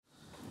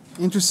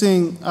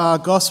interesting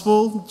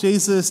gospel.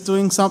 Jesus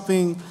doing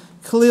something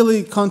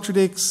clearly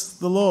contradicts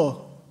the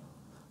law.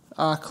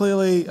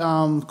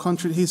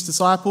 His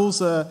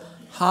disciples are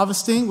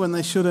harvesting when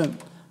they shouldn't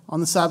on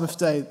the Sabbath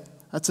day.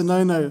 That's a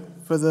no-no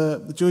for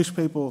the Jewish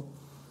people.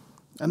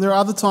 And there are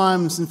other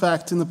times, in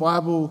fact, in the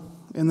Bible,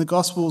 in the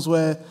Gospels,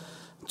 where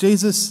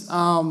Jesus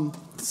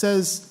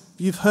says,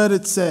 "You've heard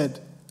it said,"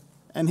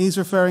 and he's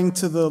referring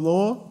to the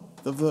law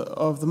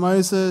of the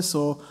Moses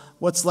or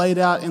what's laid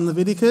out in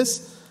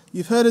Leviticus.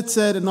 You've heard it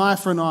said, "An eye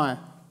for an eye."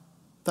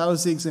 That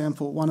was the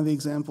example, one of the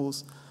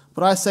examples.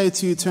 But I say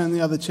to you, turn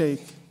the other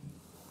cheek.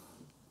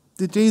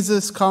 Did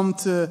Jesus come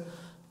to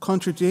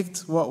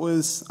contradict what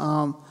was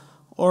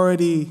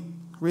already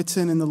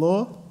written in the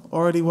law,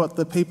 already what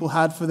the people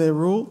had for their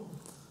rule?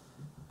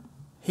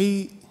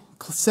 He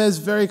says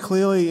very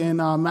clearly in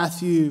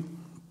Matthew,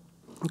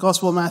 the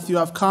Gospel of Matthew,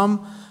 "I've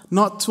come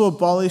not to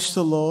abolish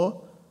the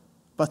law,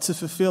 but to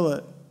fulfill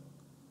it."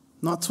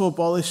 Not to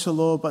abolish the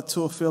law, but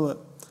to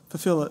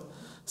fulfill it.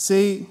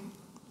 See,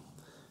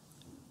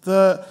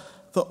 the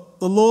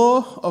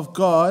law of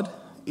God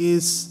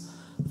is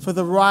for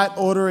the right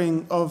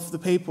ordering of the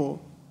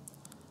people.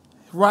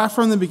 Right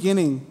from the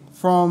beginning,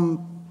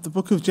 from the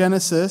book of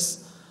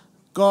Genesis,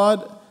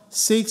 God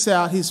seeks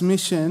out his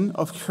mission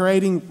of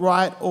creating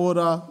right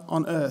order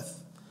on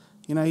earth.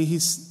 You know,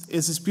 there's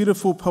this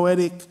beautiful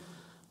poetic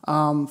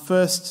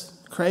first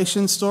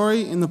creation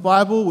story in the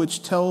Bible,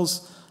 which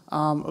tells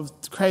of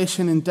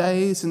creation in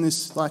days in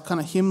this like kind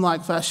of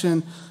hymn-like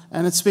fashion,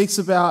 and it speaks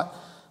about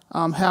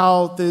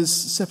how there's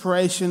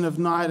separation of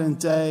night and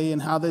day,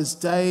 and how there's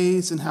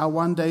days, and how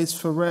one day's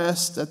for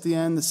rest at the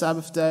end, the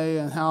Sabbath day,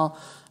 and how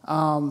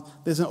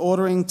there's an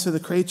ordering to the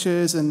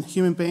creatures, and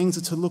human beings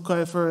are to look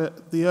over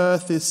the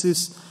earth. There's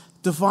this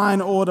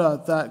divine order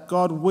that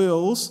God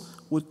wills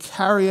would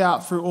carry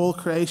out through all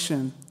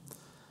creation.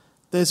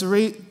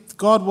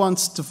 God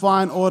wants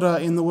divine order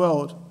in the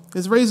world.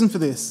 There's a reason for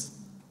this.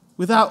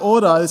 Without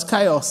order, there's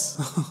chaos.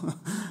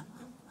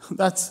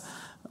 That's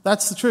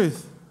the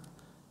truth.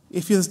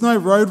 If there's no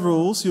road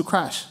rules, you'll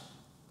crash.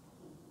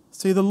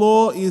 See, the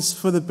law is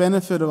for the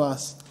benefit of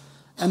us.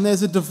 And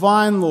there's a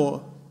divine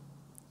law.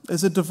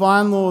 There's a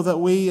divine law that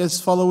we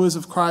as followers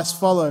of Christ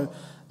follow.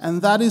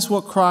 And that is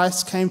what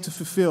Christ came to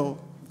fulfill.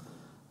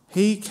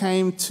 He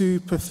came to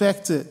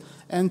perfect it.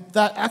 And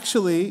that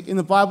actually, in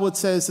the Bible, it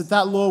says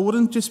that law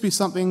wouldn't just be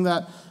something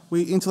that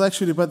we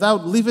intellectually do, but that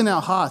would live in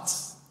our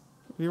hearts.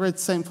 We read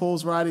St.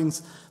 Paul's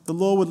writings. The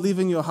law would live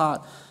in your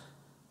heart.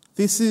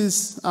 This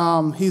is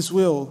his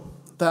will,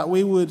 that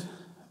we would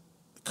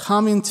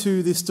come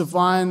into this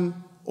divine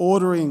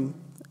ordering.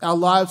 Our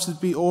lives would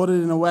be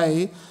ordered in a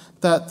way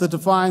that the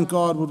divine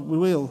God would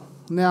will.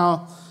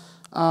 Now,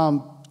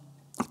 the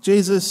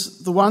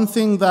one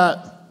thing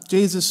that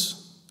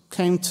Jesus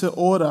came to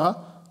order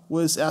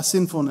was our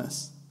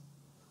sinfulness.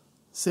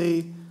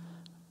 See,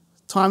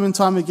 time and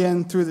time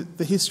again through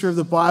the history of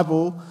the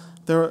Bible,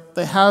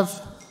 they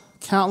have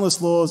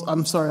countless laws.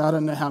 I'm sorry, I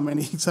don't know how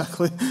many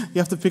exactly. You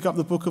have to pick up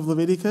the book of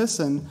Leviticus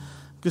and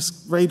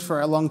just read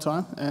for a long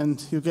time,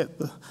 and you'll get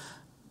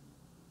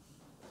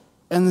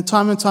And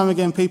time and time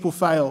again, people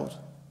failed.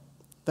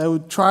 They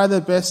would try their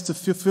best to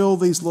fulfill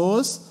these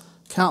laws,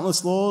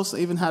 countless laws,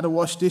 even how to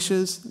wash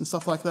dishes and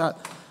stuff like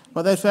that,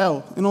 but they'd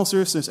fail, in all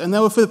seriousness. And they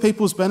were for the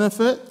people's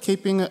benefit,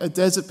 keeping a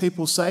desert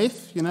people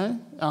safe, you know.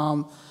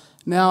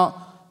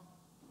 Now,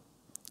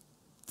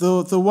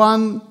 the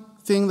one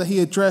thing that he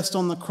addressed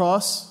on the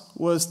cross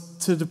was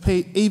to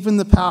defeat even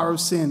the power of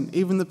sin,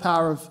 even the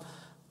power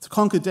to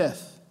conquer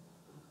death.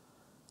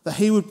 That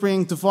he would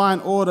bring divine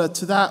order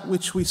to that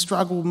which we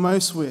struggle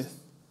most with,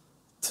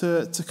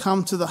 to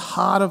come to the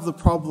heart of the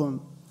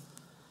problem.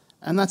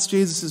 And that's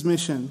Jesus'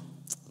 mission,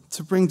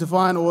 to bring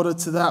divine order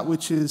to that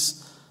which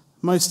is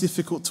most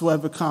difficult to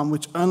overcome,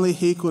 which only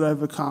he could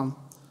overcome,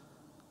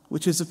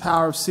 which is the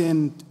power of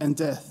sin and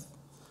death.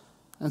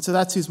 And so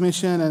that's his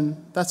mission,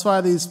 and that's why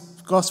these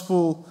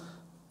gospel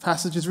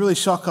passages really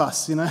shock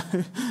us, you know.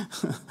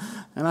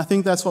 And I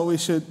think that's what we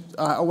should,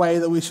 a way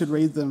that we should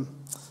read them.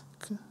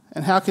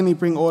 And how can he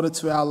bring order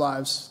to our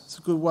lives? It's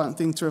a good one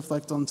thing to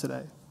reflect on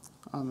today.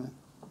 Amen.